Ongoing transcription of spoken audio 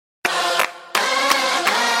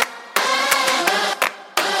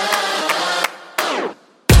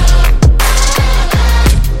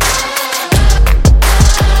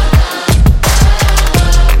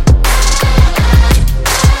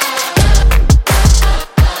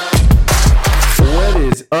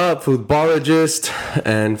up, footballologist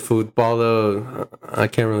and footballer? I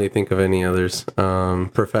can't really think of any others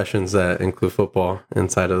professions that include football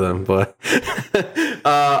inside of them. But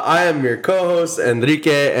I am your co-host,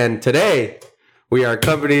 Enrique, and today we are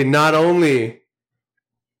accompanied not only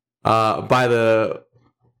by the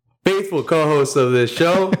faithful co-host of this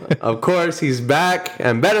show. Of course, he's back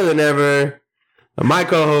and better than ever. My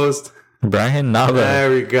co-host, Brian Nava.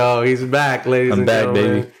 There we go. He's back, ladies and gentlemen.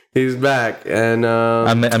 I'm back, baby. He's back, and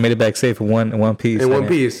I made it back safe in one piece. In one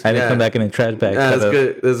piece, I didn't come back in a trash bag. That's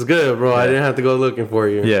good. That's good, bro. Yeah. I didn't have to go looking for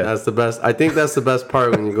you. Yeah, that's the best. I think that's the best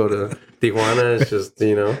part when you go to Tijuana. It's just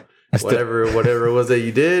whatever it was that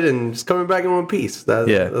you did, and just coming back in one piece.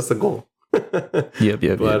 That's the goal.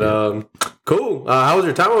 Yep. But cool. How was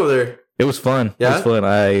your time over there? It was fun. Yeah? It was fun.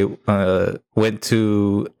 I went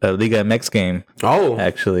to a Liga MX game. Oh,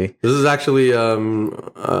 actually, this is actually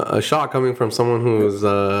a shot coming from someone who's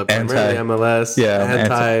primarily MLS. Yeah,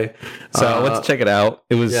 anti. So I went to check it out.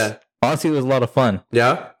 It was honestly, it was a lot of fun.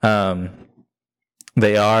 Yeah.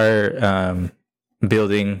 They are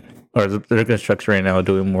building, or they're construction right now,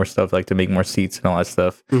 doing more stuff like to make more seats and all that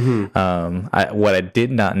stuff. Mm-hmm. What I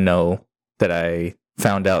did not know that I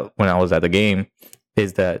found out when I was at the game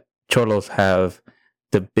is that Cholos have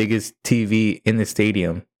the biggest TV in the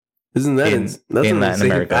stadium. Isn't that in Latin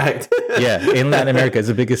America? Yeah, in Latin America, it's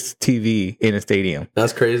the biggest TV in a stadium.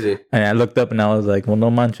 That's crazy. And I looked up and I was like, well, no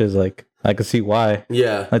manches. Like, I could see why.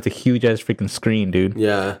 Yeah. That's a huge ass freaking screen, dude.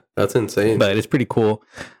 Yeah, that's insane. But it's pretty cool.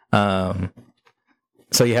 So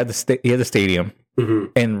you have the stadium,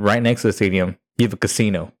 and right next to the stadium, you have a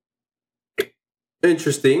casino.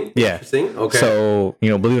 Interesting. Yeah. Interesting. Okay. So,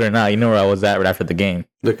 believe it or not, you know where I was at right after the game.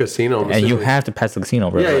 The casino. And you have to pass the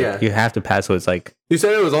casino, bro. Yeah. You have to pass, so it's like... You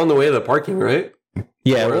said it was on the way to the parking, right?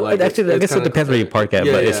 Yeah. Well, actually, I guess it depends where you park at,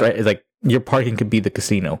 but it's right. It's like your parking could be the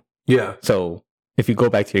casino. Yeah. So, if you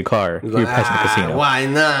go back to your car, you're passing the casino. Why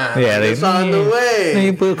not? Yeah. It's on the way.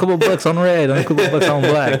 You put a couple bucks on red and a couple bucks on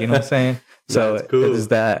black, you know what I'm saying? So, that's cool. It's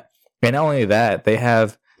that. And not only that, they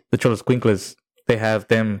have the Cholos Quinkles, they have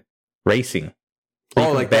them racing.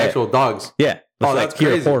 Oh, like the actual dogs. Yeah. Oh, that's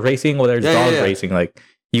crazy. Here, horse racing, or there's dogs racing. Like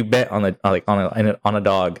you bet on a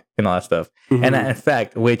dog and all that stuff. Mm-hmm. And in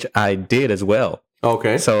fact, which I did as well.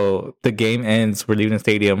 Okay. So the game ends. We're leaving the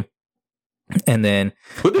stadium, and then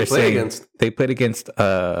who they play against? They played against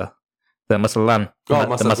the Mazatlan. Oh,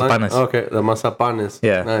 Mazatlan. The Mazapanes. Okay, the Mazapanes.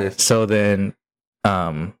 Yeah. Nice. So then,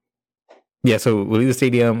 so we leave the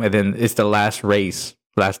stadium, and then it's the last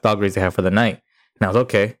dog race they have for the night. And I was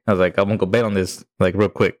okay. I was like, I'm gonna go bet on this like real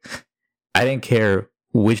quick. I didn't care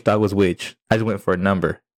which dog was which. I just went for a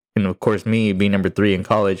number. And of course, me being number 3 in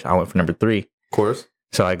college, I went for number 3. Of course.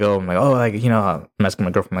 So I go, I'm like, I'm asking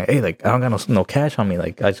my girlfriend, like, hey, like, I don't got no cash on me.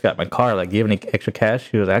 Like, I just got my car. Like, do you have any extra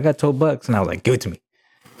cash? She was like, I got $12. And I was like, give it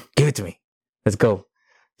to me. Let's go.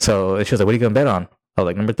 So she was like, what are you gonna bet on? I was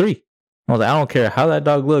like, number 3. I was like, I don't care how that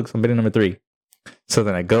dog looks. I'm betting number 3. So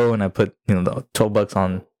then I go and I put, the $12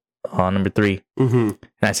 on number 3, and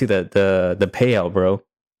I see the payout, bro.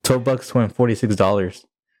 $12 to win $46.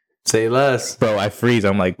 Say less, bro. I freeze.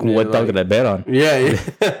 I'm like, what dog did I bet on? Yeah.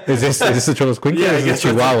 Is this a Cholos Quinkle? Yeah, I guess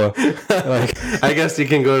Chihuahua. I guess you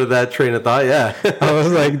can go to that train of thought. Yeah. I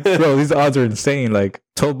was like, bro, these odds are insane. Like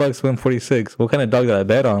 $12 to win 46. What kind of dog did I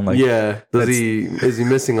bet on? Like, yeah. Is he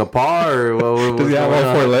missing a paw or does he have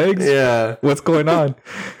all 4 legs? Yeah. What's going on?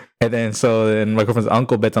 And then my girlfriend's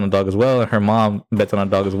uncle bets on a dog as well, and her mom bets on a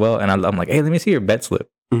dog as well. And I'm like, hey, let me see your bet slip.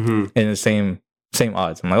 And the same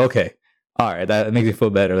odds. I'm like, okay, all right, that makes me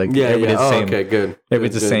feel better. Like, okay, good.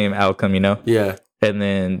 It's the same outcome, Yeah. And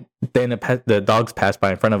then the dogs pass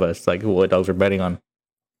by in front of us, like what dogs we're betting on,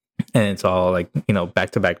 and it's all like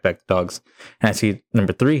back to back dogs. And I see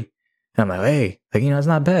number 3, and I'm like, hey, like it's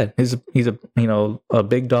not bad. He's a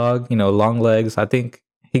big dog, long legs. I think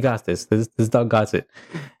he got this. This dog got it.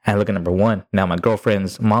 And I look at number 1. Now my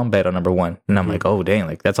girlfriend's mom bet on number 1. And I'm like, oh, dang.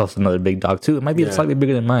 Like, that's also another big dog, too. It might be slightly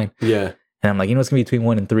bigger than mine. Yeah. And I'm like, it's going to be between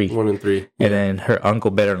 1 and 3. 1 and 3. Yeah. And then her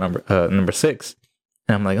uncle bet on number 6.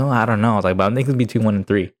 And I'm like, oh, I don't know. I was like, but I think it's between 1 and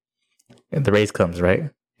 3. And the race comes, right?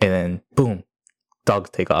 And then, boom,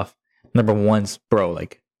 dogs take off. Number 1's, bro,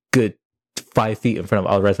 like, good 5 feet in front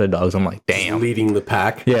of all the rest of the dogs. I'm like, damn. Leading the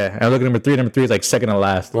pack. Yeah. And I look at number 3. Number 3 is like second to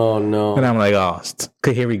last. Oh, no. And I'm like,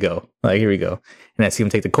 here we go. And I see him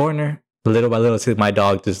take the corner. Little by little, see my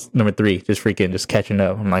dog, number 3, just catching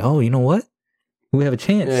up. I'm like, oh, you know what? We have a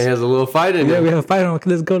chance. Yeah, he has a little fight in him. Yeah, him. we have a fight on him.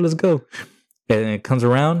 Let's go. And it comes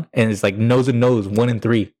around, and it's like nose and nose, 1 and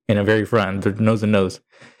 3 in the very front. They're nose and nose.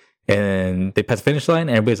 And they pass the finish line,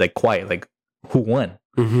 and everybody's like quiet, like, who won?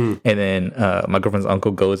 And then my girlfriend's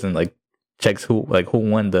uncle goes and like checks who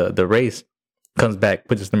won the race. comes back,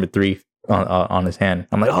 puts his number 3 on his hand.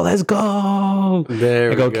 I'm like, oh, let's go.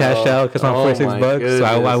 There I go cash out because I'm $46. So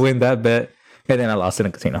I win that bet. And then I lost in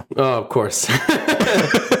a casino. Oh, of course. A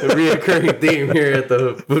reoccurring theme here at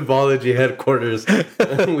the Footballogy headquarters.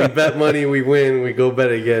 We bet money, we win, we go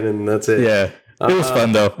bet again, and that's it. Yeah. It was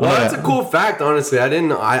fun though. Well, that's a cool fact, honestly.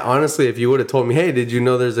 I honestly, if you would have told me, hey, did you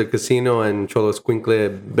know there's a casino and Cholos Quincle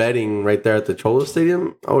betting right there at the Cholo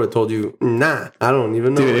Stadium? I would have told you, nah, I don't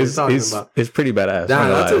even know what you're talking about. It's pretty badass.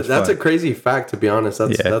 Nah, that's a crazy fact, to be honest.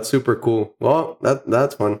 That's super cool. Well,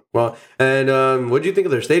 that's fun. Well, and what do you think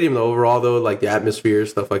of their stadium though, overall though, like the atmosphere,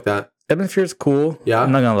 stuff like that? Atmosphere is cool. Yeah.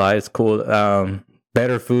 I'm not gonna lie, it's cool.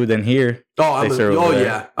 Better food than here.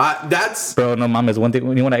 Yeah. That's bro. No, mom is one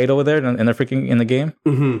thing. You want to eat over there in the game?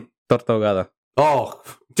 Mm-hmm. Torta ahogada. Oh,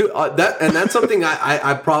 dude, that's something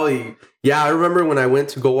I probably I remember when I went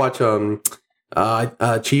to go watch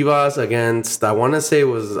Chivas against I want to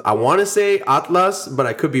say Atlas, but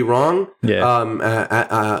I could be wrong. Yeah.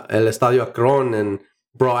 At El Estadio Akron, and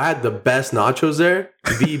bro, I had the best nachos there.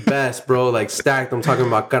 The best, bro. Like stacked. I'm talking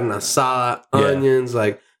about carne asada, onions,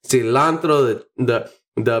 like cilantro,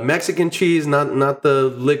 the Mexican cheese, not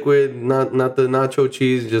the liquid, not the nacho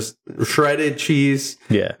cheese, just shredded cheese.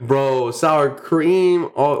 Yeah, bro, sour cream,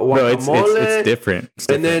 guacamole. Bro, it's different.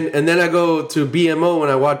 And then I go to BMO when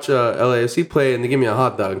I watch LAFC play, and they give me a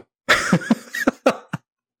hot dog.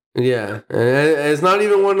 Yeah, and it's not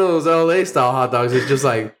even one of those LA style hot dogs. It's just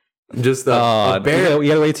like a bear. You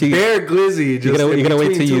gotta wait till bear glizzy. You gotta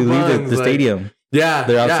wait till you leave the stadium. Yeah,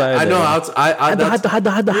 they're outside. I know.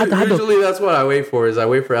 Usually, that's what I wait for. Is I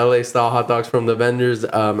wait for LA style hot dogs from the vendors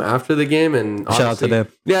after the game, and shout out to them.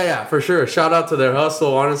 Yeah, for sure. Shout out to their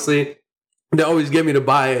hustle. Honestly, they always get me to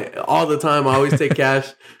buy it all the time. I always take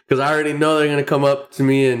cash because I already know they're gonna come up to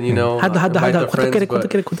me and invite their friends.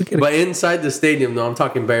 But inside the stadium, though, I'm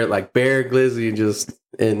talking bear glizzy, just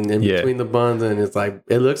in between the buns, and it's like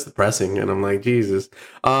it looks depressing, and I'm like Jesus.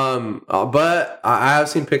 But I have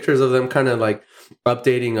seen pictures of them kind of like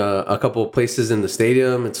updating a couple of places in the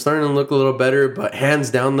stadium. It's starting to look a little better, but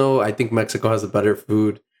hands down though, I think Mexico has the better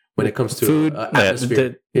food when it comes to food.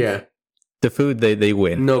 Atmosphere. The food they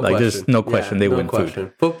win. No question. There's no question they win question.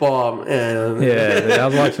 Food. Football, man. Yeah, I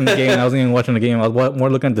was watching the game. I wasn't even watching the game. I was more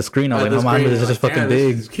looking at the screen. I was like, my mom is just fucking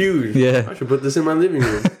big. This is huge. Yeah, I should put this in my living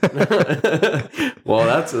room. Well,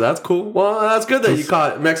 that's cool. Well, that's good that you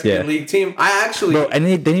caught Mexican League team. I actually, bro, and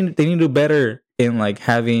they need to do better in like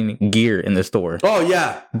having gear in the store. Oh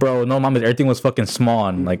yeah, bro. No, mom, everything was fucking small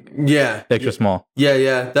and like extra small.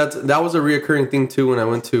 Yeah. That was a reoccurring thing too when I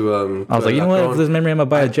went to. I was like, you know what? For this memory, I'm gonna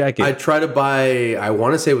buy a jacket. I try to buy. I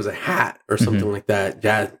want to say it was a hat or something like that.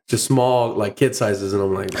 Yeah, just small like kid sizes, and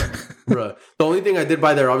I'm like, bruh. The only thing I did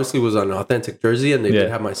buy there obviously was an authentic jersey, and they did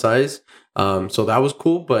have my size. So that was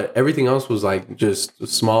cool, but everything else was like just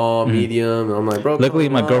small, medium, and I'm like, bro. Luckily,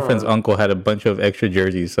 my girlfriend's uncle had a bunch of extra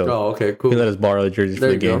jerseys, so okay, cool. He let us borrow the jerseys for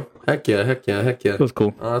the game. Heck yeah! It was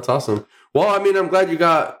cool. That's awesome. Well, I mean, I'm glad you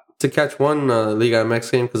got to catch one Liga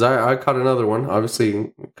MX game because I caught another one.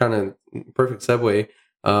 Obviously, kind of perfect segue.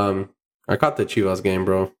 I caught the Chivas game,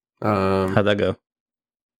 bro. How'd that go?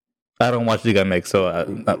 I don't watch Liga MX, so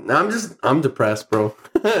I'm depressed, bro.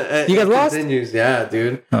 You guys lost? Continues. Yeah,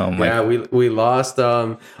 dude. Oh my. Yeah, we lost.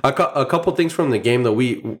 A couple things from the game though.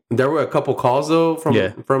 There were a couple calls though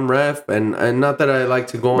from ref, and not that I like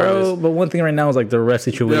to go on this. But one thing right now is like the ref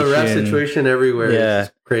situation. The ref situation everywhere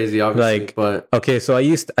is crazy, obviously. Like, but okay, so I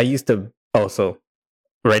used to also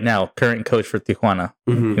right now current coach for Tijuana,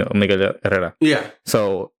 Miguel Herrera. Yeah.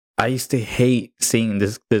 So I used to hate seeing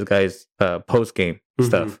this guy's post game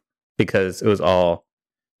stuff. Because it was all,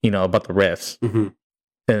 about the refs. And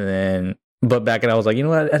then, but back then I was like, you know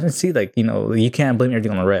what? I didn't see you can't blame everything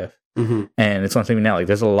on the ref. And it's what I'm saying now. Like,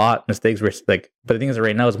 there's a lot of mistakes where, but the thing is,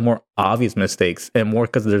 right now it's more obvious mistakes and more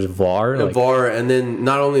because there's VAR. VAR, and then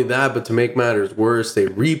not only that, but to make matters worse, they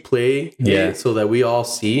replay it so that we all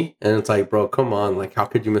see. And it's like, bro, come on! Like, how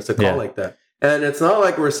could you miss a call like that? And it's not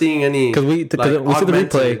like we're seeing any because we see the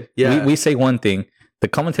replay. Yeah, we say one thing, the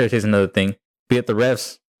commentary says another thing. Be it the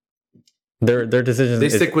refs. Their decisions. They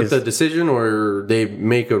stick with the decision, or they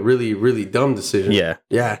make a really, really dumb decision. Yeah.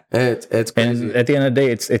 It's crazy. And at the end of the day,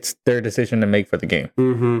 it's their decision to make for the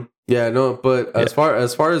game. Yeah, no, but as far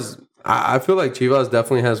as I feel like Chivas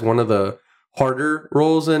definitely has one of the harder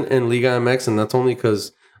roles in Liga MX, and that's only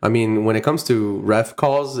because I mean, when it comes to ref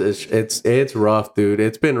calls, it's rough, dude.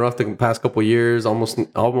 It's been rough the past couple years.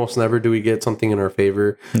 Almost never do we get something in our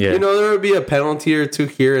favor. Yeah. You know, there would be a penalty or two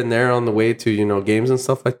here and there on the way to, you know, games and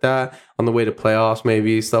stuff like that, on the way to playoffs,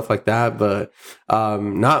 maybe stuff like that. But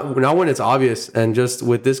not when it's obvious. And just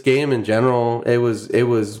with this game in general, it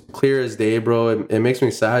was clear as day, bro. It makes me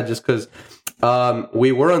sad just because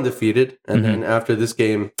we were undefeated, and then after this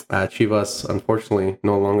game, Chivas unfortunately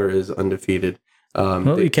no longer is undefeated.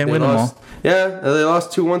 Well, you can't win them all. Yeah, they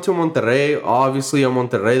lost 2-1 to Monterrey. Obviously, a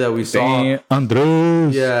Monterrey that we saw. Damn,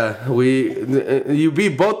 Andres. Yeah, you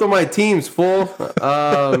beat both of my teams, fool.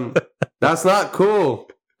 That's not cool.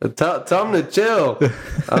 Tell them to chill.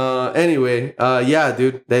 Anyway, yeah,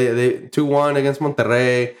 dude, they 2-1 against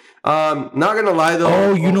Monterrey. Not gonna lie though.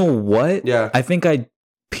 Oh, you know what? Yeah, I think I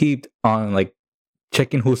peeped on like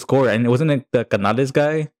checking who scored, and wasn't it the Canales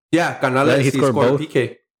guy? Yeah, Canales. He scored both. a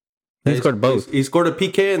PK. He scored both. He scored a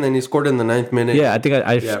PK and then he scored in the 9th minute. Yeah, I think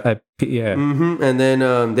I Mm-hmm. And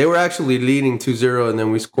then they were actually leading 2-0, and then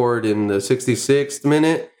we scored in the 66th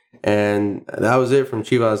minute, and that was it from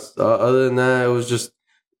Chivas. Other than that, it was just,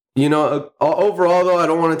 you know, overall though, I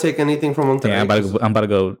don't want to take anything from Monterrey. Yeah, I'm about to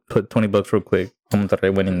go put $20 real quick.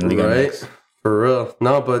 Monterrey winning the Liga MX. For real.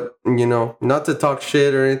 No, but, you know, not to talk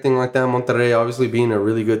shit or anything like that. Monterrey obviously being a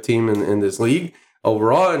really good team in this league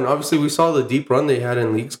overall, and obviously we saw the deep run they had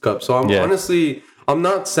in Leagues Cup. So I'm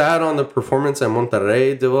not sad on the performance that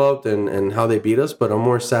Monterrey developed and how they beat us, but I'm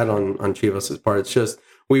more sad on Chivas' part. It's just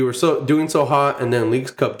we were doing so hot, and then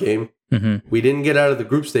Leagues Cup game, we didn't get out of the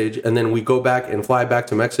group stage, and then we go back and fly back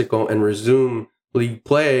to Mexico and resume league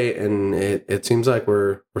play, and it seems like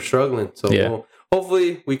we're struggling. So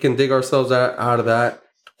hopefully we can dig ourselves out of that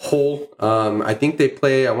hole. I think they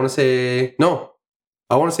play, I want to say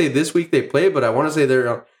this week they play, but I want to say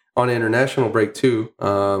they're on international break too.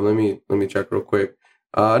 Let me check real quick.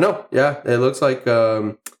 It looks like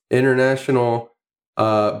international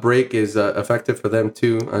break is effective for them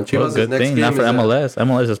too. Chivas' good next thing, game not for MLS.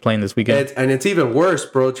 MLS is playing this weekend, and it's even worse,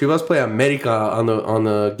 bro. Chivas play America on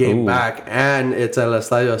the game back, and it's at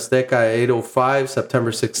Estadio Azteca at 8:05,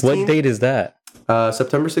 September 16th. What date is that?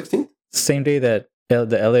 September 16th. Same day that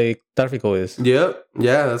the LA Tráfico is. Yep.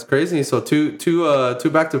 Yeah, that's crazy. So two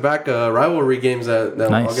back-to-back rivalry games that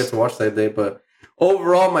nice. I'll get to watch that day. But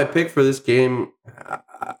overall, my pick for this game,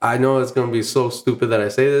 I know it's going to be so stupid that I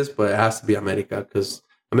say this, but it has to be America, because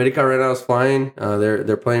America right now is flying.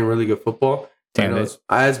 They're playing really good football. Damn it.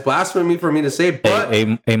 It's blasphemy for me to say, but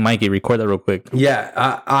hey, Mikey, record that real quick.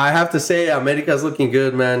 Yeah, I have to say America's looking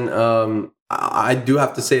good, man. I do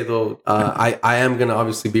have to say though, I am gonna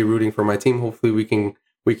obviously be rooting for my team. Hopefully, we can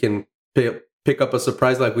pick up a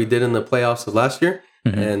surprise like we did in the playoffs of last year,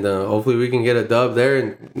 and hopefully we can get a dub there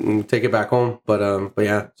and take it back home. But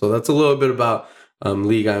yeah, so that's a little bit about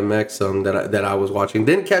Liga MX that I was watching.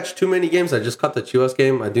 Didn't catch too many games. I just caught the Chivas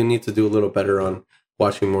game. I do need to do a little better on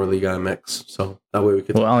watching more Liga MX, so that way we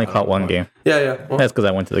could. Well, I only caught one game. Yeah. Well, that's because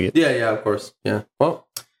I went to the game. Yeah, of course. Yeah. Well,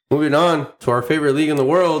 moving on to our favorite league in the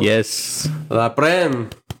world. Yes. La Prem.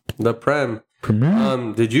 The Prem.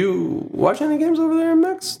 Did you watch any games over there in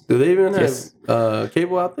Mex? Do they even have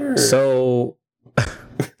cable out there? Or? So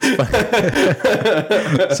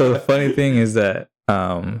the funny thing is that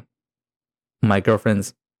my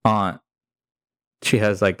girlfriend's aunt, she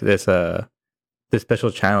has like this special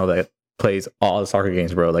channel that plays all the soccer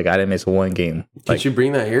games, bro. Like I didn't miss one game. Can you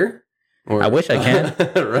bring that here? Or... I wish I can.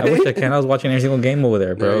 Right? I wish I can. I was watching every single game over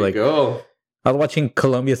there, bro. There you go. I was watching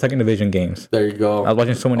Colombia second division games. There you go. I was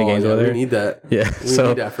watching so many games over there. We need that. Yeah. We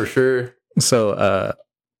need that for sure. So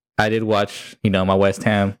I did watch, my West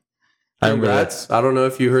Ham. Congrats. I don't know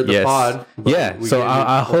if you heard the pod. Yeah. So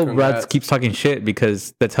I hope Rats keeps talking shit,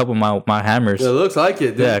 because that's helping my Hammers. It looks like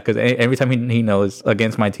it, dude. Yeah, because every time he knows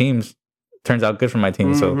against my teams, turns out good for my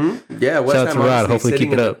team. So yeah, West Ham Rod. Hopefully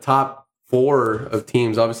keep it up. Top 4 of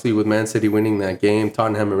teams, obviously with Man City winning that game,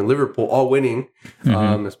 Tottenham and Liverpool all winning,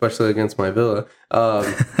 especially against my Villa.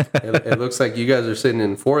 It looks like you guys are sitting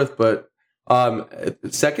in 4th, but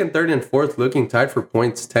second, third, and 4th looking tied for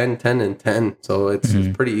points, 10, 10, and 10. So it's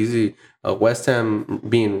pretty easy. West Ham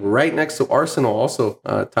being right next to Arsenal, also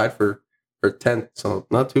tied for 10th. So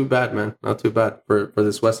not too bad, man. Not too bad for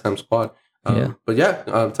this West Ham squad. But yeah,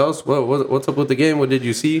 tell us what's up with the game. What did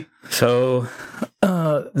you see? So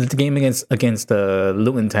the game against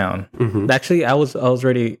Luton Town. Actually, I was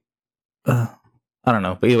ready. I don't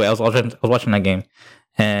know, but anyway, I was watching that game,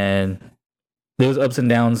 and there was ups and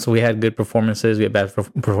downs. We had good performances. We had bad.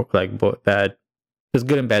 There's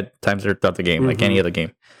good and bad times throughout the game, like any other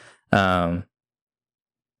game. I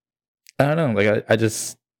don't know. Like I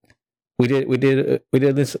just we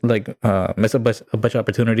did this like mess up a bunch of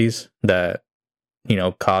opportunities that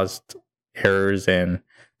caused errors and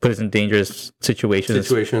put us in dangerous situations.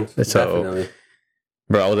 So, definitely.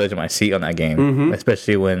 Bro, I was edge of my seat on that game,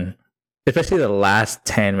 especially the last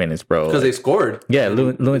 10 minutes, bro. Because they scored. Yeah,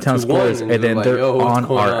 Lewintown scores, and then they're on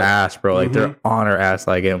our ass, bro. Like they're on our ass,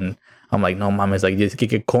 like, and I'm like, no, mom is like, just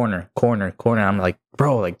kick it corner. I'm like,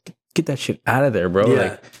 bro, like, get that shit out of there, bro. Yeah.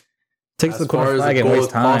 Like, take the corner flag and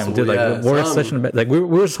waste time, possible, dude. Like, we're such an like we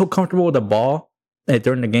were so comfortable with the ball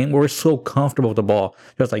during the game. We were so comfortable with the ball.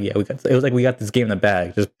 Just like, yeah, it was like we got this game in the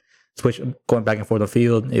bag. Just switch, going back and forth on the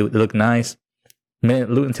field. It looked nice.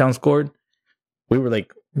 Minute Luton scored, we were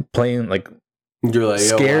like playing like you're like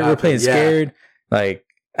scared. We're playing scared. Like,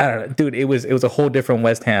 I don't know, dude. It was a whole different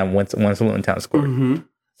West Ham once Luton scored.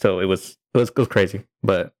 So it was crazy.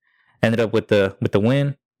 But ended up with the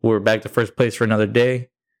win. We're back to first place for another day.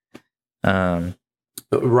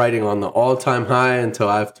 Riding on the all-time high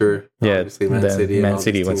until after obviously Man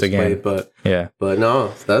City once again. Played, but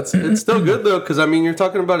no, it's still good though, because I mean you're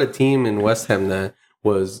talking about a team in West Ham that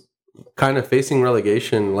was kind of facing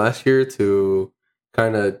relegation last year to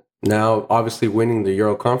kind of now obviously winning the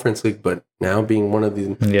Euro Conference League, but now being one of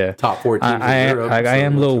the top 4 teams in Europe. I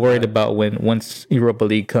am a little worried about once Europa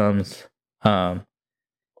League comes, to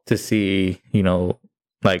see,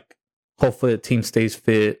 like hopefully the team stays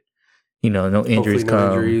fit. No injuries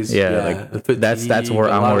come. Like that's where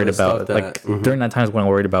I'm worried about. Like during that time is when I'm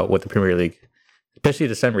worried about with the Premier League, especially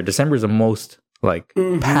December. December is the most like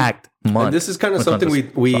packed month. And this is kind of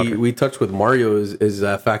something we touched with Mario is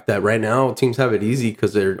the fact that right now teams have it easy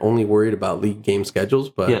because they're only worried about league game schedules.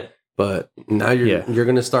 But now you're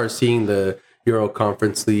going to start seeing the Euro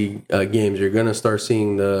Conference League games. You're going to start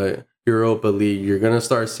seeing the Europa League, you're gonna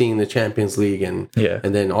start seeing the Champions League and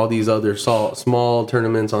then all these other small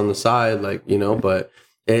tournaments on the side, like but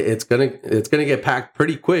it's gonna get packed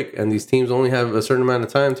pretty quick, and these teams only have a certain amount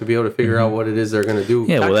of time to be able to figure out what it is they're gonna do.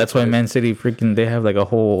 Yeah, well, that's why Man City they have like a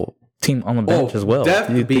whole team on the bench as well.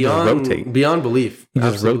 Definitely beyond belief. You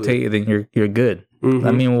just rotate, and then you're good.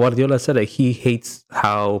 I mean, Guardiola said that he hates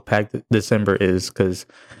how packed December is because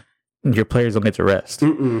your players don't get to rest.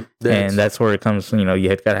 And that's where it comes, you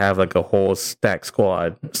got to have like a whole stack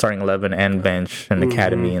squad, starting 11 and bench and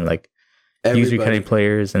academy, and like use your academy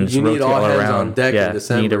players and just rotate all around. On deck in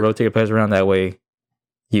December. You need to rotate your players around, that way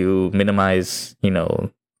you minimize, the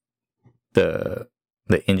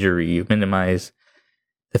injury, you minimize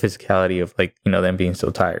the physicality of like, them being so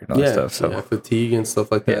tired and all that stuff. So fatigue and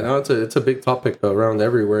stuff like that. Now it's a big topic around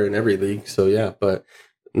everywhere in every league. So but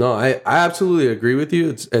no, I absolutely agree with you.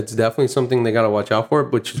 It's definitely something they got to watch out for,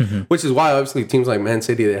 which is why obviously teams like Man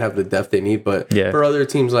City, they have the depth they need. But for other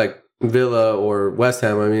teams like Villa or West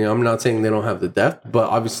Ham, I mean, I'm not saying they don't have the depth, but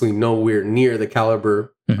obviously nowhere near the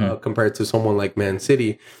caliber compared to someone like Man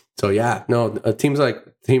City. So teams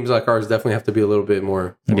like ours definitely have to be a little bit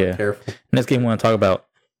more careful. Next game we want to talk about.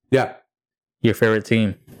 Yeah. Your favorite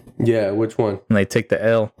team. Yeah, which one? And they take the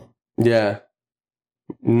L. Yeah.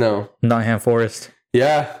 No. Nottingham Forest.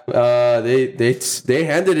 Yeah, they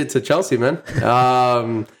handed it to Chelsea, man.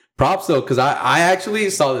 Props though, because I actually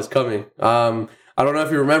saw this coming. I don't know if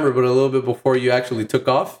you remember, but a little bit before you actually took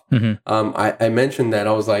off, I mentioned that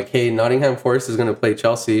I was like, "Hey, Nottingham Forest is going to play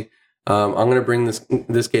Chelsea. I'm going to bring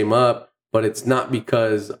this game up, but it's not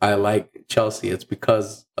because I like Chelsea. It's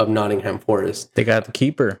because of Nottingham Forest. They got the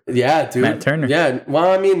keeper, dude, Matt Turner. Yeah, well,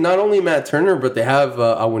 I mean, not only Matt Turner, but they have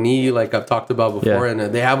Awani, like I've talked about before, and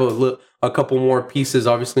they have a couple more pieces,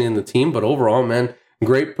 obviously, in the team. But overall, man,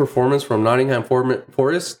 great performance from Nottingham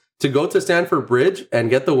Forest to go to Stamford Bridge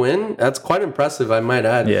and get the win. That's quite impressive, I might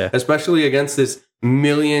add. Yeah. Especially against this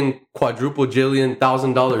quadruple jillion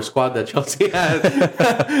 $1,000 squad that Chelsea had.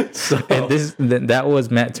 And that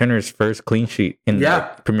was Matt Turner's first clean sheet in the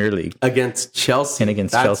Premier League against Chelsea.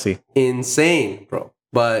 That's Chelsea. Insane, bro.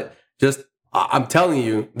 But just I'm telling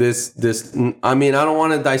you, this. I mean, I don't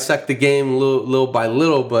want to dissect the game little by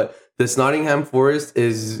little, but this Nottingham Forest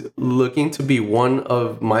is looking to be one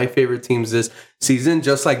of my favorite teams this season,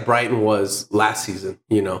 just like Brighton was last season,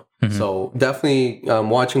 So definitely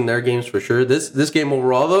watching their games for sure. This game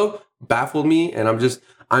overall, though, baffled me. And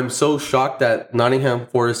I'm so shocked that Nottingham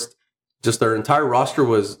Forest, just their entire roster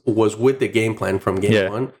was with the game plan from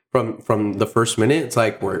game one, from the first minute. It's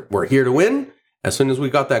like, we're here to win. As soon as we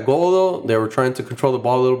got that goal, though, they were trying to control the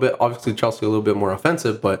ball a little bit. Obviously, Chelsea a little bit more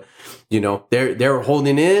offensive, but they were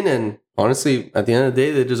holding in, and honestly, at the end of the day,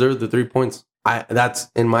 they deserved the 3 points. That's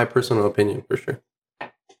in my personal opinion for sure.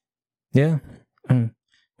 Yeah.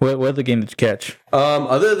 What other game did you catch?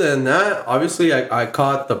 Other than that, obviously, I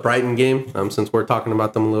caught the Brighton game. Since we're talking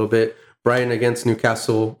about them a little bit, Brighton against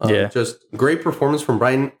Newcastle. Yeah. Just great performance from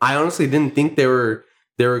Brighton. I honestly didn't think they were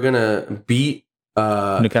gonna beat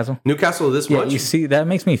Newcastle this Yeah, much. you see, that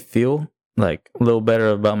makes me feel like a little better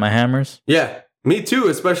about my Hammers. Yeah, me too.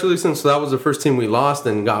 Especially since that was the first team we lost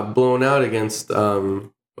and got blown out against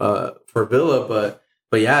for Villa.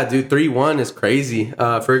 But yeah, dude, 3-1 is crazy.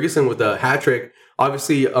 Ferguson with a hat trick.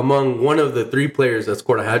 Obviously, among one of the 3 players that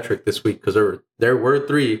scored a hat trick this week, because there were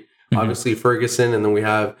 3. Obviously, Ferguson, and then we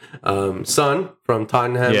have Son from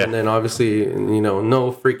Tottenham, and then obviously,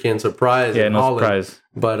 no freaking surprise. Yeah, no Holland. surprise.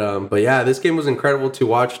 But yeah, this game was incredible to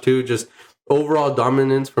watch too. Just overall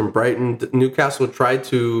dominance from Brighton. Newcastle tried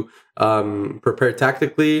to prepare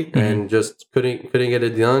tactically and just couldn't get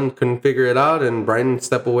it done. Couldn't figure it out, and Brighton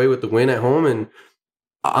stepped away with the win at home. And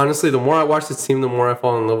honestly, the more I watch this team, the more I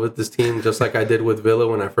fall in love with this team, just like I did with Villa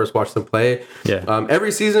when I first watched them play. Yeah.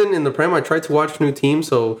 Every season in the Prem, I try to watch new teams.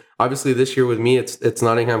 So obviously this year with me, it's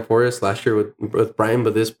Nottingham Forest. Last year with Brighton,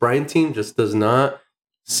 but this Brighton team just does not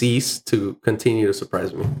cease to continue to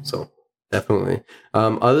surprise me. So definitely.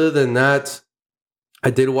 Other than that,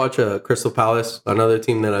 I did watch Crystal Palace, another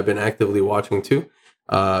team that I've been actively watching too.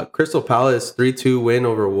 Crystal Palace 3-2 win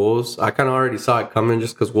over Wolves. I kind of already saw it coming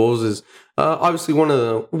just because Wolves is obviously one of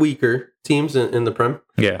the weaker teams in the Prem.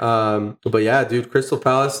 Yeah. But yeah, dude, Crystal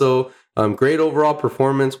Palace though, great overall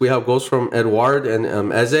performance. We have goals from Edouard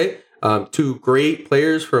and Eze, 2 great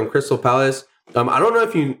players from Crystal Palace. I don't know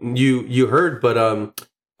if you heard, but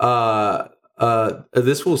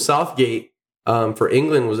this fool Southgate for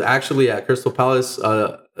England was actually at Crystal Palace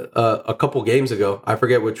a couple games ago. I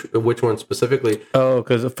forget which one specifically. Oh,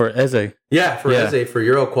 because for Eze. Yeah, for Eze for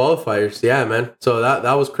Euro qualifiers. Yeah, man. So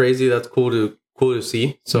that was crazy. That's cool to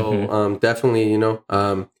see. So definitely,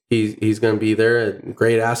 he's going to be there. A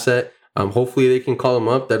great asset. Hopefully they can call him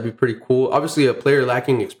up. That'd be pretty cool. Obviously, a player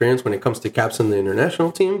lacking experience when it comes to caps in the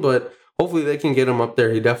international team, but hopefully they can get him up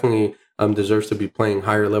there. He definitely deserves to be playing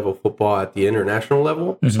higher level football at the international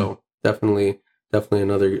level. So definitely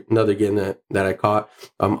another game that I caught.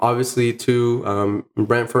 Obviously too,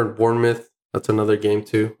 Brentford Bournemouth. That's another game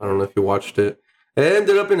too. I don't know if you watched it. It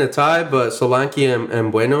ended up in a tie, but Solanke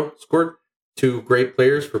and Bueno scored. 2 great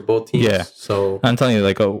players for both teams. Yeah. So I'm telling you,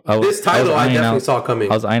 like, this title I definitely saw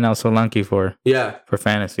coming. I was eyeing out Solanke for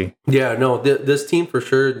fantasy. Yeah, no, this team for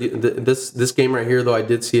sure. This game right here, though, I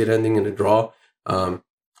did see it ending in a draw. But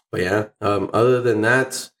yeah, other than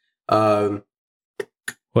that,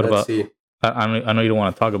 what about? See. I know you don't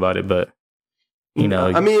want to talk about it, but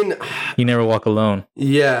I mean, you never walk alone.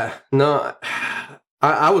 Yeah, no,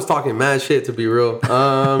 I was talking mad shit to be real.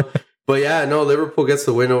 But yeah, no, Liverpool gets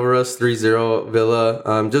the win over us, 3-0 Villa.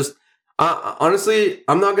 Honestly,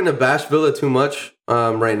 I'm not going to bash Villa too much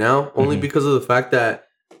right now, only because of the fact that,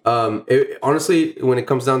 honestly, when it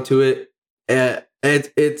comes down to it,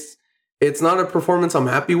 it's not a performance I'm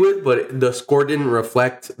happy with, but the score didn't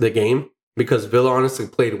reflect the game because Villa honestly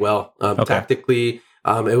played well tactically.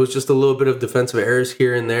 It was just a little bit of defensive errors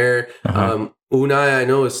here and there. Unai, I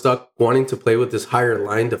know, is stuck wanting to play with this higher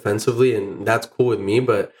line defensively, and that's cool with me,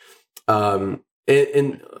 but and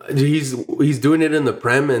he's doing it in the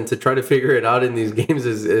Prem, and to try to figure it out in these games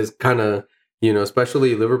is kind of,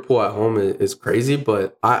 especially Liverpool at home is crazy,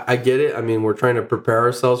 but I get it. I mean, we're trying to prepare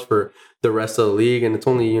ourselves for the rest of the league, and it's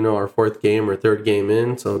only, our 4th game or 3rd game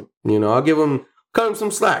in, so I'll cut him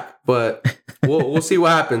some slack, but we'll see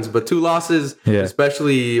what happens. But 2 losses,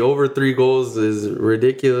 especially over 3 goals, is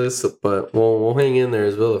ridiculous, but we'll hang in there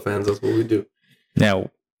as Villa fans. That's what we do.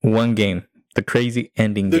 Now, one game. The crazy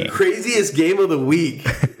ending game. The craziest game of the week,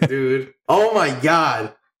 dude. Oh my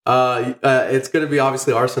God. It's going to be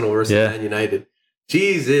obviously Arsenal versus Man United.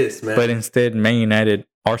 Jesus, man. But instead, Man United,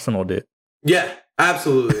 Arsenal did. Yeah,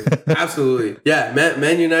 absolutely. Absolutely. Yeah,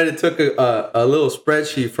 Man United took a little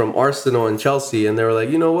spreadsheet from Arsenal and Chelsea, and they were like,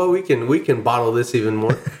 you know what? We can bottle this even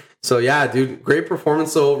more. So yeah, dude, great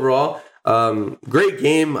performance overall. Great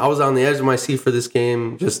game. I was on the edge of my seat for this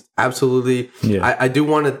game. Just absolutely. Yeah. I do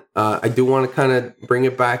want to kind of bring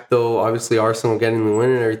it back though. Obviously Arsenal getting the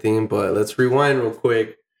win and everything, but let's rewind real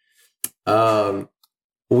quick.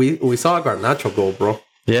 We saw a Garnacho goal, bro.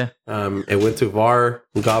 Yeah. It went to VAR,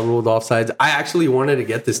 got ruled offsides. I actually wanted to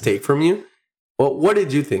get this take from you. Well, what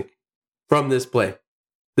did you think from this play?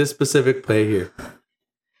 This specific play here.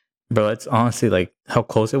 Bro, it's honestly like how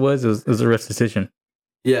close it was. It was a ref's decision.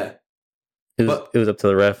 Yeah. It was up to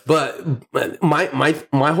the ref. But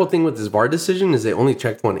my whole thing with this VAR decision is they only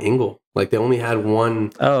checked one angle. Like they only had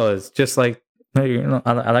one. Oh, it's just like I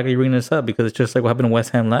like you bringing this up because it's just like what happened to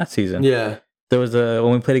West Ham last season. Yeah, there was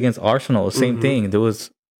when we played against Arsenal, same thing. There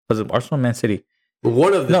was it Arsenal, Man City?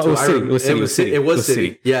 One of the No, two. it was City. It was City. It was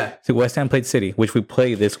City. Yeah. So West Ham played City, which we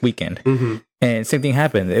played this weekend, and same thing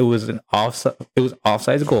happened. It was an offside. It was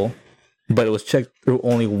offside goal, but it was checked through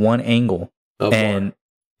only one angle, and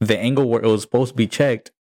the angle where it was supposed to be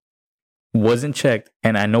checked wasn't checked.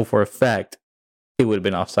 And I know for a fact it would have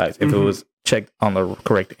been offside if it was checked on the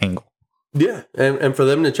correct angle. Yeah, and for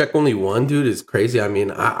them to check only one, dude, is crazy. I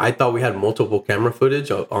mean, I thought we had multiple camera footage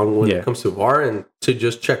on when it comes to VAR, and to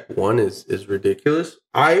just check one is ridiculous.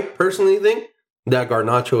 I personally think that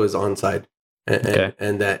Garnacho is onside,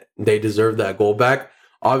 and that they deserve that goal back.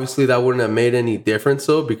 Obviously, that wouldn't have made any difference,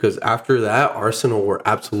 though, because after that, Arsenal were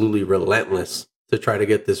absolutely relentless to try to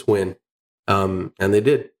get this win, and they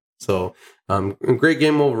did. So, great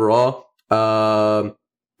game overall. I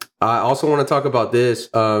also want to talk about this.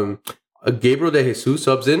 Gabriel de Jesus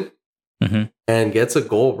subs in and gets a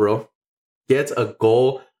goal, bro. Gets a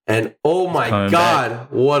goal, and oh my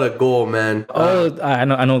God, what a goal, man! I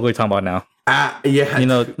know what we're talking about now. Yeah,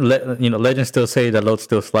 legends still say Dalot's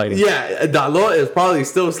still sliding. Yeah, Dalot is probably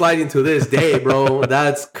still sliding to this day, bro.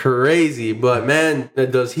 That's crazy. But man,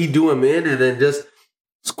 does he do him in and then just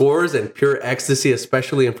scores and pure ecstasy,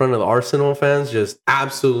 especially in front of the Arsenal fans? Just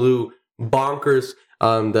absolute bonkers.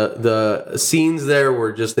 The scenes there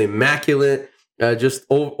were just immaculate.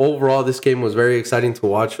 Overall, this game was very exciting to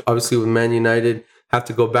watch. Obviously, with Man United, have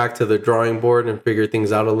to go back to the drawing board and figure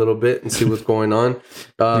things out a little bit and see what's going on.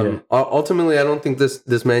 Ultimately, I don't think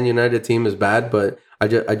this Man United team is bad, but I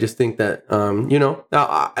just think that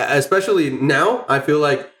especially now, I feel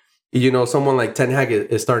like someone like Ten Hag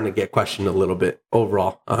is starting to get questioned a little bit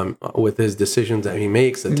overall with his decisions that he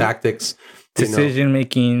makes, the tactics. Decision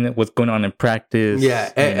making, what's going on in practice,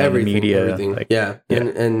 everything, media, everything.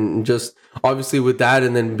 And just obviously with that,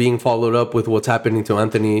 and then being followed up with what's happening to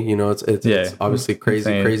Anthony. It's obviously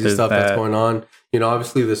crazy stuff that's going on.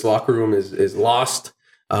 Obviously this locker room is lost,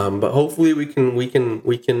 but hopefully we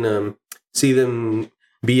can see them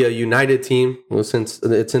be a united team. Well, since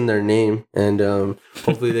it's in their name, and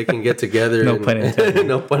hopefully they can get together. No pun intended.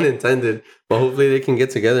 No pun intended. But hopefully they can get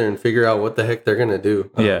together and figure out what the heck they're gonna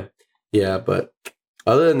do. Yeah, but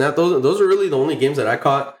other than that, those are really the only games that I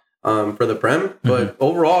caught for the Prem. But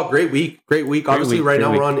overall, great week. Obviously, right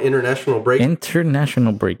now we're on international break.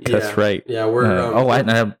 That's right. Yeah, we're. What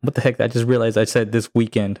the heck? I just realized I said this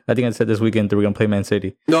weekend. I think I said this weekend that we're gonna play Man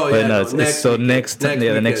City. The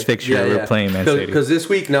next fixture we're playing Man City. Because this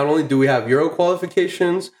week, not only do we have Euro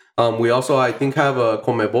qualifications, we also, I think, have a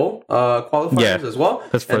CONMEBOL qualifiers as well.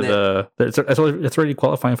 That's for it's already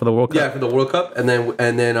qualifying for the World Cup. Yeah, for the World Cup, and then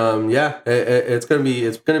it's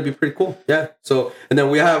gonna be pretty cool. Yeah. So and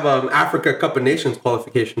then we have Africa Cup of Nations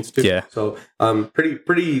qualifications too. Yeah. So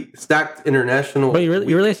pretty stacked international. But you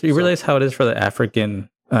realize how it is for the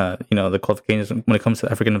African the qualifications when it comes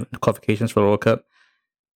to African qualifications for the World Cup.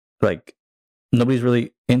 Like nobody's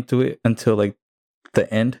really into it until like the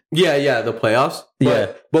end. Yeah, the playoffs.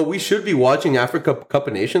 But we should be watching Africa Cup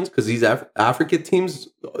of Nations because these African teams,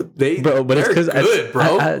 they're good, bro. But it's because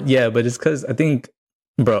I think,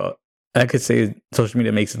 bro, I could say social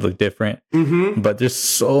media makes it look different. But there's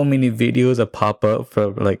so many videos that pop up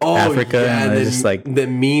for Africa, and it's just like the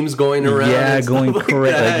memes going around. Yeah, going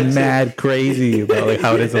mad crazy about like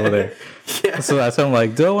how it is over there. Yeah. So that's why I'm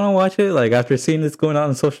like, do I want to watch it? Like after seeing this going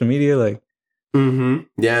on social media, like.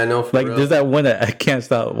 Yeah, no. Like real. There's that one that I can't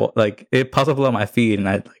stop. Like it pops up on my feed,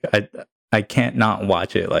 and I can't not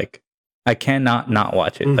watch it. Like I cannot not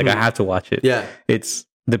watch it. Like I have to watch it. Yeah, it's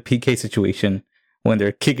the PK situation when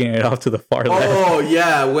they're kicking it off to the far left. Oh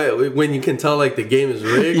yeah, when you can tell like the game is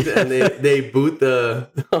rigged and they boot the.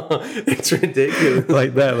 It's ridiculous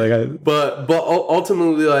like that. But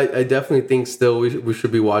ultimately, I definitely think still we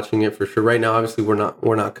should be watching it for sure. Right now, obviously we're not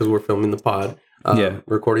because we're filming the pod.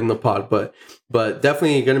 Recording the pod, but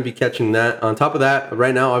definitely going to be catching that. On top of that,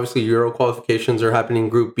 right now, obviously Euro qualifications are happening in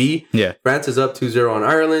Group B. Yeah, France is up 2-0 on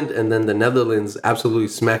Ireland, and then the Netherlands absolutely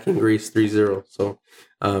smacking Greece 3-0. So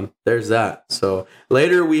there's that. So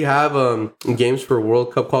later we have games for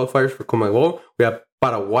World Cup qualifiers for CONMEBOL. We have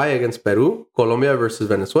Paraguay against Peru, Colombia versus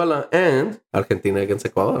Venezuela, and Argentina against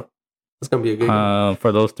Ecuador. It's going to be a good game.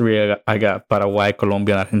 For those three, I got Paraguay,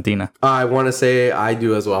 Colombia, and Argentina. I want to say I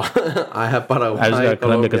do as well. I have Paraguay, I just got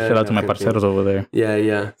Colombia because shout out to my parceros over there.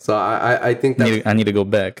 Yeah. So I think that I need to go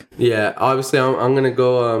back. Yeah, obviously I'm gonna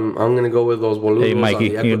go. I'm gonna go with those boludos. Hey, Mikey,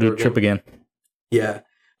 you gonna do a trip again? Yeah.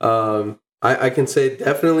 I can say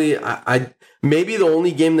definitely. I maybe the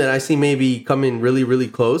only game that I see maybe coming really really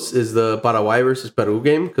close is the Paraguay versus Peru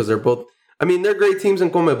game because they're both. I mean, they're great teams in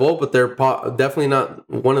CONMEBOL, but they're definitely not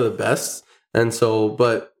one of the best. And so,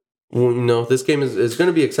 but this game is going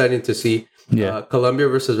to be exciting to see. Yeah. Colombia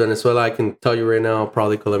versus Venezuela. I can tell you right now,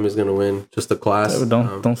 probably Colombia's going to win. Just the class.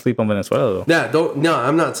 Don't sleep on Venezuela though. Yeah, don't. No,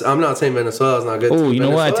 I'm not saying Venezuela's not good. Oh, you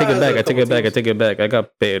know what? I Venezuela take it back. I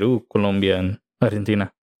got Peru, Colombia, and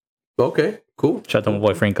Argentina. Okay, cool. Shout out to my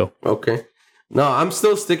boy Franco. Okay. No, I'm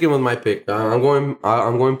still sticking with my pick. I'm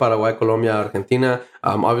going Paraguay, Colombia, Argentina.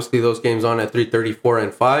 Obviously, those games on at 3:30, 4,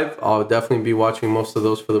 and 5. I'll definitely be watching most of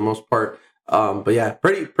those for the most part. But yeah,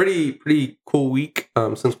 pretty cool week.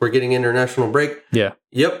 Since we're getting international break. Yeah.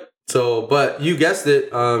 Yep. So, but you guessed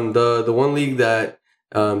it. The one league that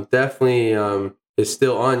definitely is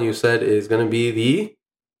still on, you said, is going to be the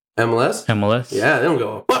MLS? MLS? Yeah, they don't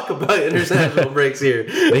go a fuck about international breaks here.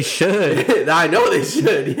 They should. I know they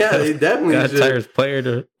should. Yeah, they definitely should.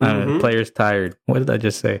 Players tired. What did I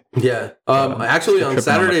just say? Yeah. Actually, on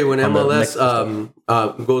Saturday when MLS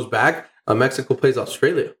goes back, Mexico plays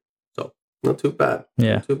Australia. So, not too bad.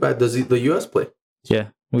 Yeah. Not too bad. Does the U.S. play? Yeah,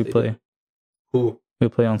 we play. Who? We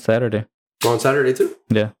play on Saturday. On Saturday, too?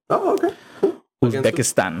 Yeah. Oh, okay. Cool.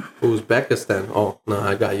 Uzbekistan. Oh, no,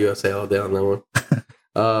 I got USA all day on that one.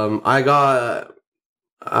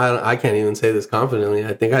 I can't even say this confidently.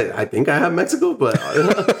 I think I have Mexico, but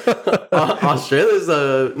Australia's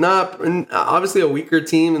not obviously a weaker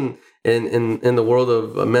team in the world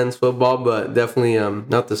of men's football, but definitely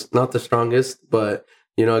not the strongest. But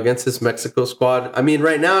you know, against this Mexico squad, I mean,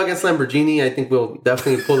 right now against Lamborghini, I think we'll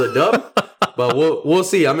definitely pull the dub. But we'll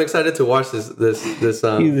see. I'm excited to watch this.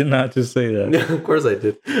 You did not just say that. Yeah, of course I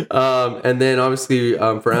did. And then obviously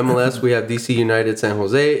for MLS, we have DC United San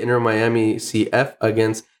Jose, Inter Miami CF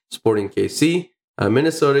against Sporting KC,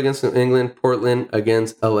 Minnesota against New England, Portland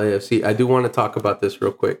against LAFC. I do want to talk about this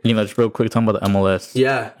real quick. You know, just real quick, talking about the MLS.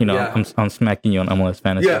 Yeah. I'm smacking you on MLS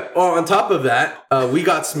fantasy. Yeah. Well, on top of that, we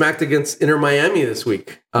got smacked against Inter Miami this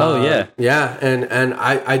week. Yeah. Yeah. And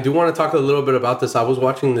I do want to talk a little bit about this. I was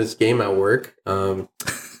watching this game at work.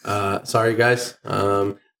 Sorry, guys.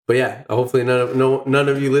 But yeah, hopefully none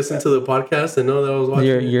of you listen to the podcast and know that I was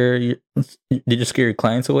watching. Did you scare your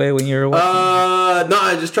clients away when you were watching? No,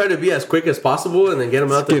 I just try to be as quick as possible and then get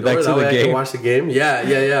them out the door. That way I can watch the game.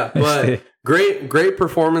 Yeah. But great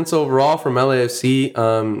performance overall from LAFC.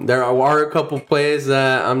 There are a couple plays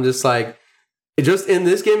that I'm just like, just in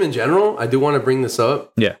this game in general, I do want to bring this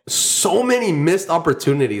up. Yeah. So many missed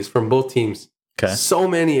opportunities from both teams. Okay. So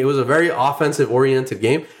many. It was a very offensive-oriented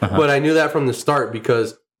game, but I knew that from the start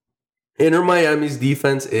because Inter Miami's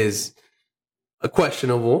defense is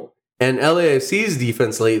questionable, and LAFC's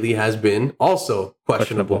defense lately has been also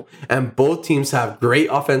questionable. And both teams have great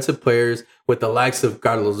offensive players with the likes of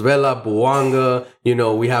Carlos Vela, Buanga. You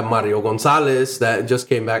know, we have Mario Gonzalez that just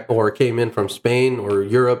came in from Spain or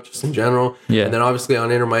Europe, just in general. Yeah. And then obviously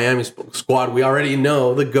on Inter Miami's squad, we already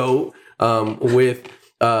know the GOAT with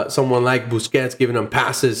someone like Busquets giving them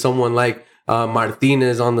passes, someone like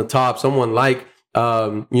Martinez on the top, someone like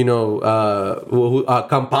Campana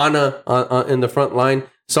in the front line,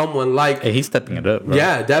 someone like he's stepping it up, bro.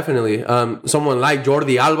 Yeah, definitely. Someone like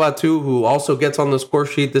Jordi Alba too, who also gets on the score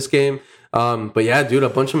sheet this game. But yeah, dude, a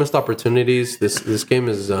bunch of missed opportunities. This game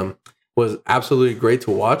was absolutely great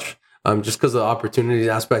to watch. Just because of the opportunities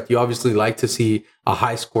aspect, you obviously like to see a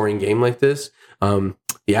high scoring game like this.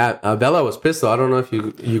 Vela was pissed though. I don't know if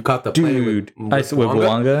you caught the play with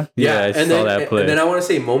Buanga. Yeah, I saw that play. And then I want to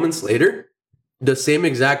say moments later, the same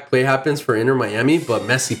exact play happens for Inter Miami, but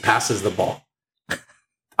Messi passes the ball.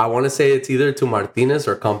 I want to say it's either to Martinez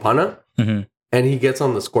or Campana, and he gets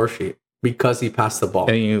on the score sheet because he passed the ball.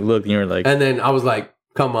 And you look, and you're like, and then I was like,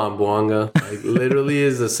 "Come on, Buanga! Like, literally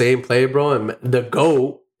is the same play, bro." And the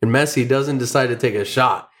GOAT and Messi doesn't decide to take a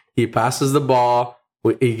shot. He passes the ball.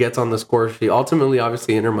 He gets on the score sheet. Ultimately,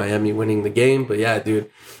 obviously, Inter Miami winning the game. But yeah, dude.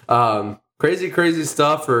 Crazy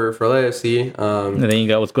stuff for LAFC. And then you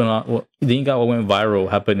got what's going on. Then you got what went viral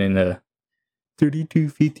happened in the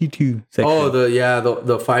 32-52 section. Oh,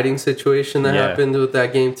 the fighting situation that happened with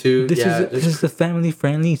that game too. This is a family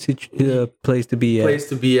friendly place to be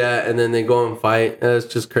at. And then they go and fight. It's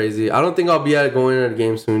just crazy. I don't think I'll be going to a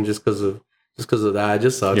game soon just because of that. It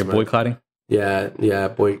just sucks. You're boycotting. Yeah,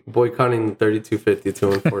 boycotting the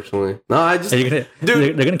 32-52. Unfortunately, no,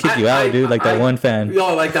 they're gonna kick you out, dude. Like that one fan.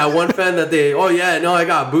 Like that one fan that I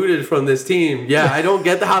got booted from this team. Yeah, I don't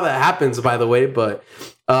get how that happens, by the way, but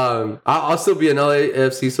I'll still be an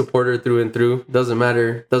LAFC supporter through and through. Doesn't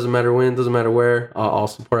matter when, doesn't matter where. I'll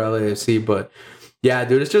support LAFC, but yeah,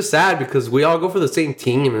 dude, it's just sad because we all go for the same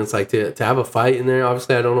team, and it's like to have a fight in there.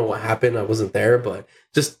 Obviously, I don't know what happened. I wasn't there, but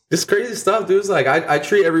just this crazy stuff, dude. It's like I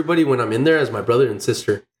treat everybody when I'm in there as my brother and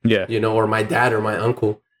sister. Yeah, or my dad or my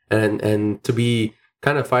uncle, and to be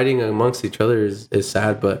kind of fighting amongst each other is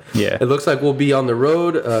sad. But Yeah. it looks like we'll be on the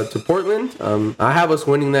road to Portland. I have us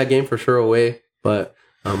winning that game for sure away, but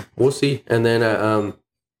we'll see. And then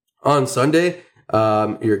on Sunday,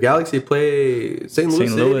 your Galaxy play St. Louis.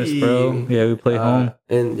 St. Louis, City. bro. Yeah, we play home.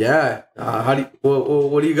 And yeah, how do you,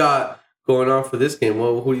 what do you got going on for this game?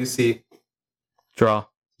 Who do you see? Draw.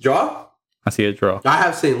 Draw? I see a draw. I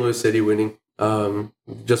have St. Louis City winning.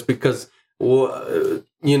 Just because, you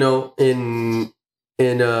know, in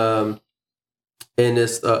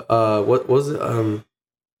this what was it? I'm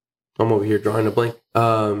over here drawing a blank.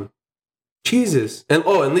 Jesus. And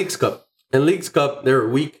in Leagues Cup. In Leagues Cup, they're a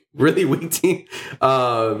weak, really weak team.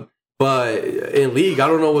 But in League, I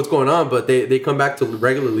don't know what's going on, but they come back to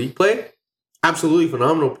regular league play. Absolutely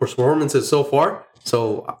phenomenal performances so far.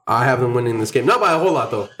 So I have them winning this game. Not by a whole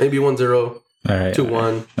lot, though. Maybe 1-0, All right. 2-1.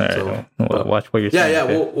 All right. So, Well, watch what you're saying. yeah.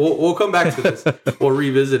 Okay. We'll come back to this. We'll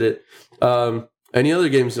revisit it. Any other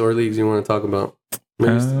games or leagues you want to talk about?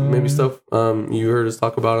 Maybe stuff you heard us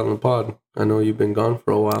talk about on the pod. I know you've been gone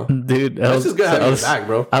for a while. Dude, That's just good having you back,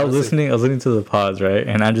 bro. I was listening to the pods, right?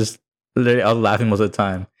 And I was laughing most of the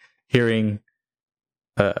time, hearing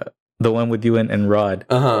the one with you and Rod,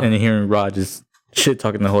 and hearing Rod just shit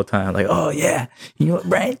talking the whole time, like, "Oh yeah, you know what,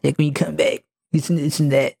 Brian? Like when you come back, this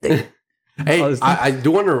and that." Like, hey, I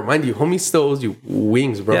do want to remind you, homie still owes you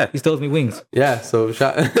wings, bro. yeah, he still owes me wings. Yeah, so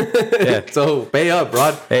so pay up,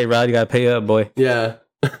 Rod. Hey, Rod, you gotta pay up, boy. Yeah.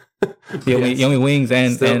 You owe me wings,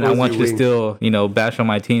 and I owes want you you to wings. still, bash on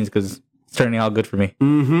my teams because it's turning out good for me.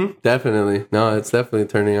 Mm-hmm. Definitely. No, it's definitely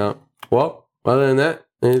turning out. Well, other than that,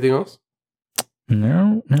 anything else?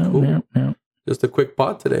 No. Just a quick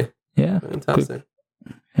pod today. Yeah. Fantastic.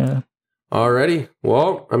 Yeah. Alrighty.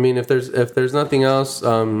 Well, I mean, if there's nothing else,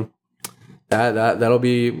 that'll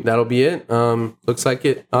be it. Looks like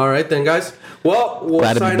it. All right then, guys. Well, we'll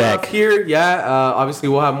sign off here. Yeah. Obviously,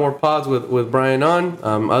 we'll have more pods with Brian on.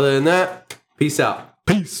 Other than that, peace out.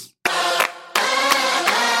 Peace.